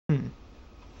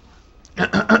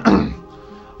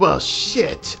Well,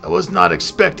 shit. I was not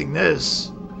expecting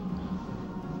this.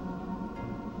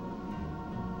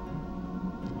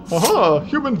 Aha!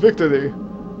 Human victory!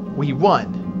 We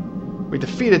won. We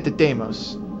defeated the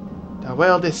Deimos. The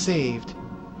world is saved.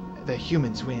 The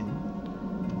humans win.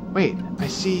 Wait, I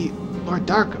see Lord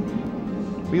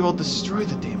Darkham. We will destroy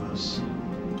the Deimos.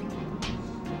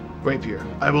 Rapier,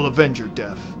 I will avenge your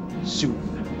death. Soon.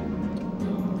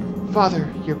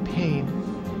 Father, your pain,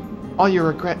 all your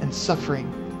regret and suffering,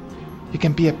 you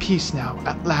can be at peace now,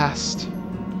 at last.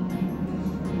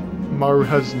 Maru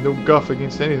has no guff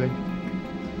against anything.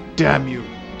 Damn you,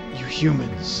 you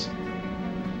humans.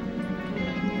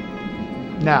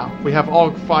 Now, we have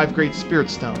all 5 great spirit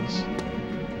stones.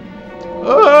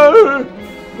 What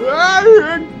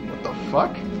the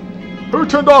fuck? Who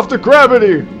turned off the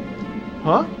gravity?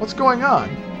 Huh? What's going on?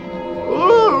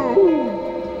 Ooh.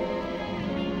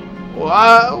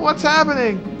 What's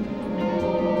happening?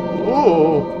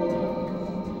 Ooh.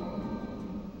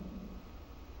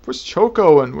 Where's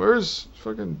Choco and where's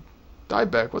fucking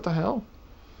Dieback? What the hell?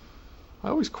 I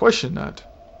always question that.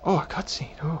 Oh, a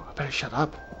cutscene. Oh, I better shut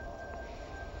up.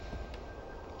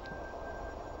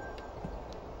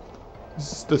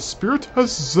 The spirit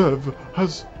has Zev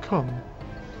has come.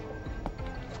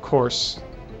 Of course.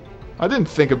 I didn't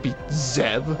think it'd be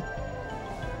Zev.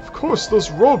 Of course,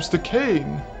 those robes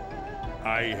decaying.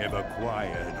 I have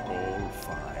acquired all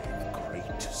 5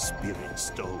 great spirit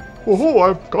stones. Oh,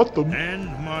 I've got them. And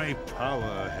my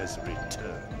power has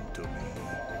returned to me.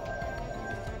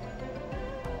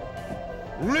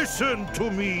 Listen to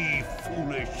me,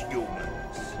 foolish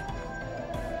humans.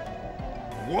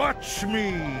 Watch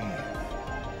me.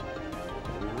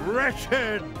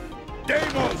 Wretched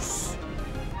Deimos!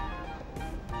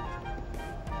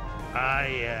 I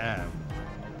am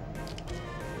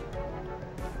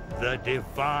the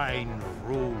divine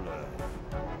ruler.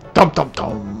 Dum dum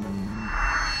dum.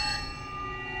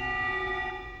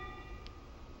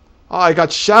 Oh, I got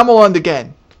Shyamalan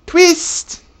again.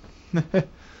 Twist!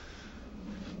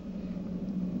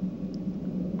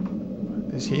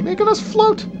 Is he making us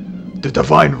float? The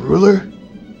divine ruler?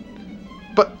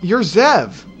 But you're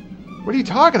Zev. What are you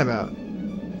talking about?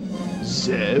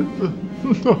 Zev?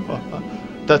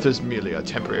 That is merely a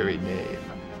temporary name.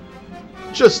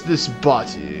 Just this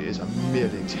body is a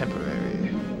merely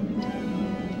temporary.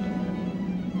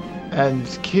 And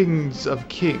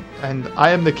I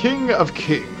am the king of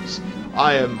kings.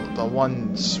 I am the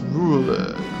once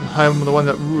ruler. I am the one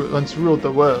that once ruled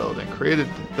the world and created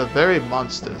the very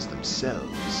monsters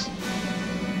themselves.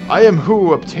 I am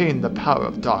who obtained the power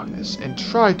of darkness and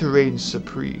tried to reign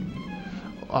supreme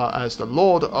as the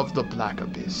Lord of the Black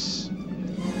Abyss.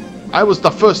 I was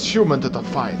the first human to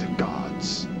defy the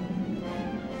gods.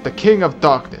 The King of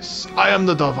Darkness. I am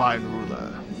the divine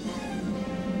ruler.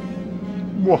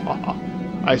 Mwahaha.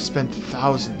 I spent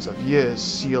thousands of years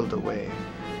sealed away.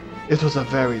 It was a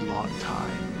very long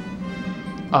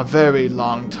time. A very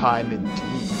long time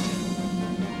indeed.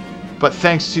 But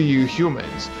thanks to you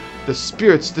humans, the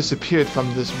spirits disappeared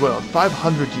from this world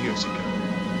 500 years ago.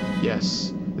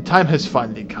 Yes, the time has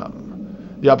finally come.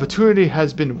 The opportunity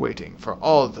has been waiting for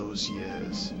all those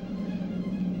years.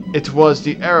 It was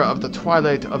the era of the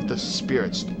Twilight of the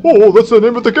Spirits. Oh, that's the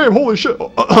name of the game, holy shit!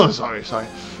 Sorry.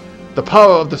 The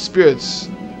power of the spirits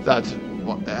that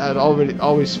had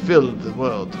always filled the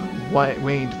world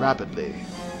waned rapidly.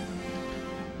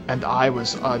 And I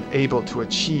was unable to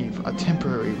achieve a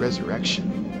temporary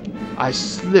resurrection. I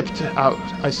slipped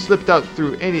out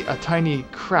through a tiny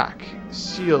crack,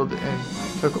 sealed and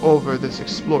took over this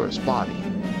explorer's body.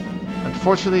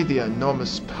 Unfortunately, the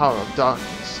enormous power of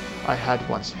darkness I had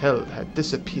once held had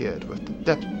disappeared with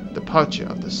the departure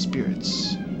of the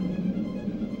spirits.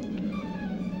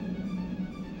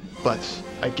 But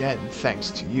again,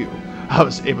 thanks to you, I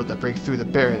was able to break through the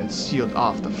barrier that sealed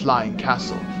off the flying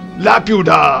castle.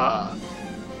 Laputa!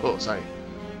 Oh, sorry.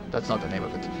 That's not the name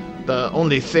of it. The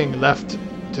only thing left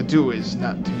to do is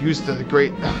not to use the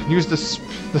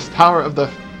power of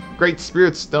the great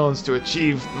spirit stones to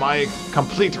achieve my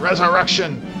complete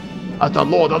resurrection as the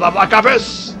Lord of the Black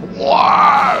Abyss.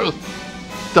 Wow!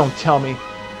 Don't tell me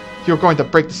you're going to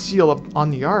break the seal on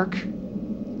the Ark.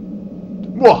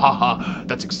 Wahaha!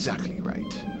 That's exactly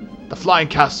right. The flying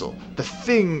castle, the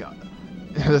thing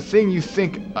you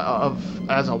think of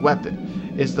as a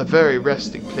weapon, is the very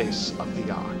resting place of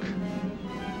the Ark.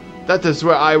 That is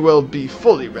where I will be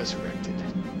fully resurrected.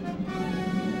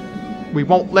 We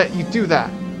won't let you do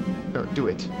that. Or do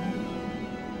it.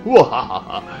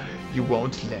 Wahaha! You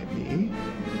won't let me?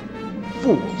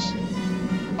 Fools.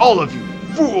 All of you,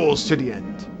 fools to the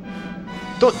end.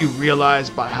 Don't you realize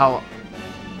by how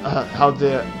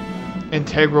the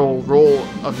integral role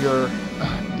of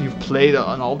you've played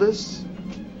on all this?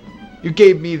 You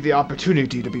gave me the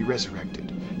opportunity to be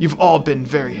resurrected. You've all been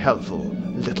very helpful,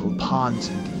 little pawns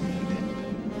indeed.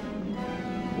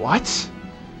 What?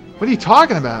 What are you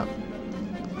talking about?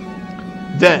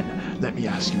 Then, let me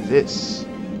ask you this.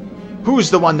 Who's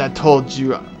the one that told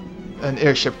you an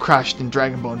airship crashed in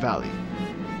Dragonbone Valley?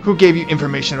 Who gave you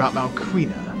information about Mount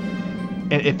Quina?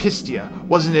 And Epistia,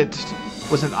 wasn't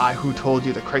I who told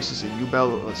you the crisis that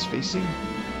Ubel was facing?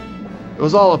 It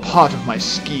was all a part of my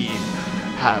scheme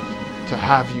to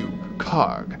have you,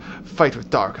 Karg, fight with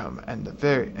Darkham and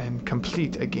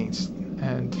compete against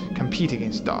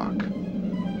Dark.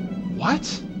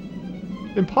 What?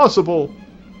 Impossible!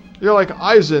 You're like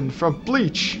Eisen from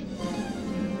Bleach.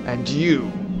 And you,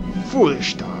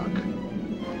 foolish Dark.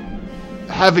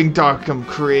 Having Darkham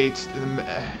create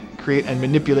and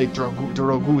manipulate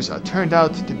Doroguza turned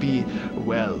out to be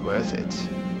well worth it.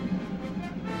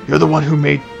 You're the one who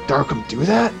made Darkham do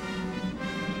that?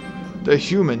 The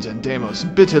humans and Deimos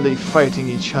bitterly fighting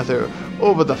each other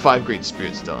over the 5 great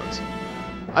spirit stones.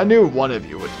 I knew one of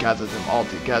you would gather them all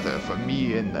together for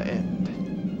me in the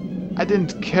end. I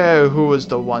didn't care who was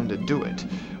the one to do it,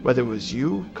 whether it was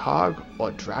you, Karg,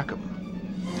 or Darkham.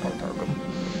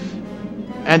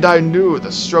 And I knew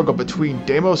the struggle between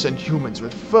Deimos and humans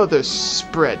would further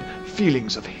spread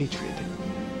feelings of hatred,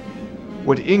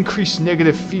 would increase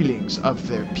negative feelings of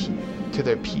their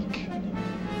peak.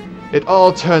 It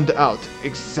all turned out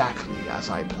exactly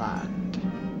as I planned.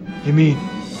 You mean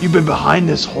you've been behind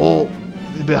this from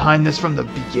the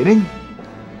beginning?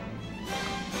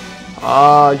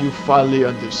 Ah, you finally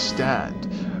understand,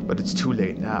 but it's too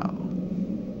late now.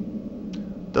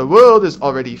 The world is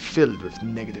already filled with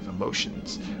negative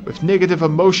emotions. With negative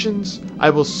emotions, I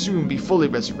will soon be fully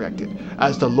resurrected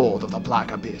as the Lord of the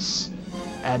Black Abyss.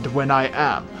 And when I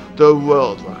am, the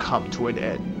world will come to an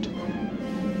end.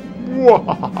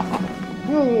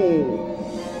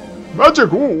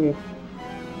 Magic!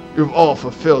 You've all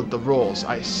fulfilled the roles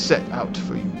I set out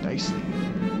for you nicely.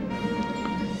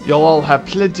 You'll all have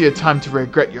plenty of time to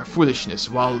regret your foolishness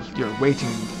while you're waiting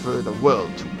for the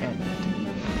world to end.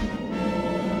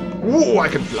 Ooh, I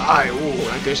can fly! Ooh,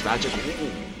 like this magic! Ooh.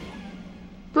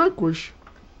 Vanquish!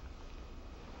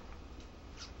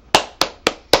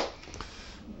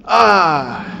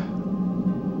 Ah!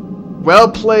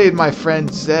 Well played, my friend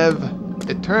Zev.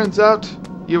 It turns out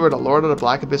you were the Lord of the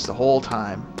Black Abyss the whole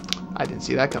time. I didn't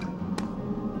see that coming.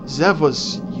 Zev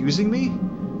was using me?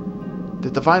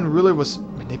 The Divine Ruler was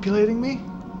manipulating me?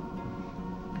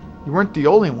 You weren't the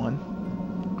only one.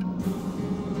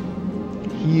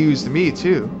 He used me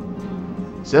too.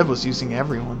 Zev was using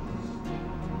everyone.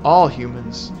 All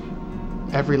humans.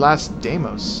 Every last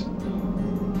Deimos.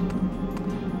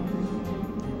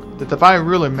 The Divine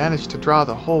Ruler managed to draw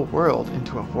the whole world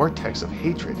into a vortex of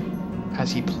hatred,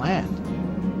 as he planned.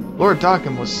 Lord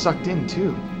Darkham was sucked in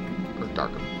too. Or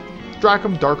Darkham.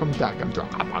 Darkham.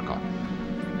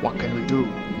 What can we do?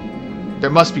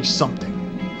 There must be something.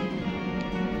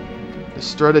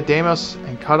 Destroy the Deimos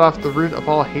and cut off the root of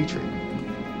all hatred.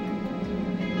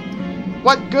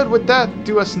 What good would that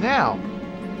do us now?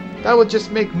 That would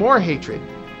just make more hatred.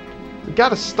 We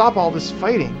gotta stop all this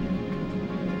fighting.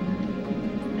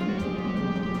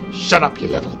 Shut up, you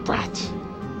little brat.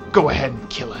 Go ahead and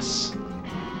kill us.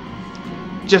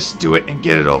 Just do it and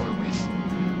get it over with.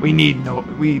 We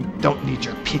don't need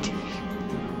your pity.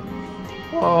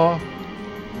 Oh.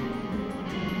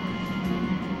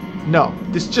 No,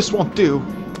 this just won't do.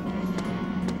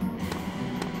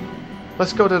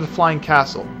 Let's go to the Flying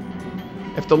Castle.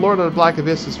 If the Lord of the Black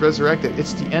Abyss is resurrected,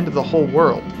 it's the end of the whole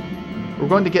world. We're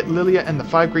going to get Lilia and the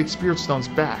 5 great spirit stones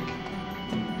back.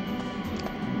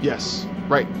 Yes,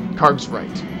 right. Karg's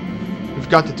right. We've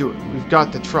got to do it. We've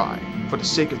got to try, for the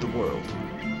sake of the world.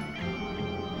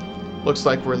 Looks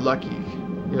like we're lucky.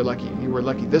 You're lucky. You were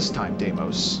lucky this time,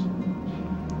 Deimos.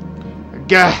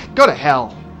 Gah! Go to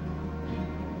hell!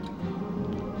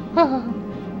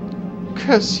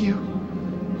 Curse you.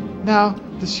 Now,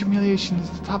 this humiliation is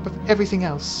the top of everything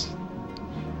else. ...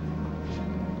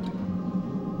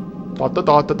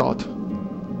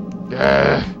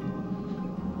 Yeah.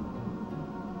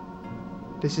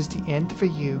 This is the end for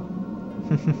you.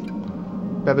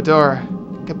 Bebadora,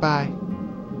 goodbye.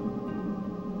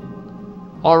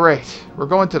 Alright, we're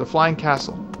going to the Flying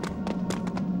Castle.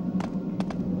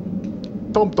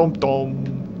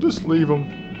 Dum. Just leave him.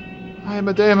 I am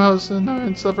a Deimos and are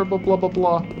insufferable blah blah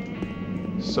blah.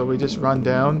 So we just run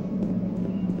down.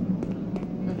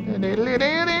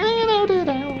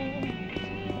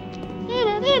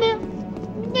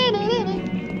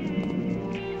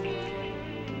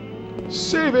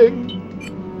 Saving!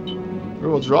 We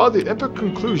will draw the epic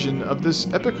conclusion of this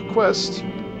epic quest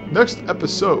next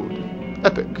episode.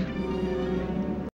 Epic.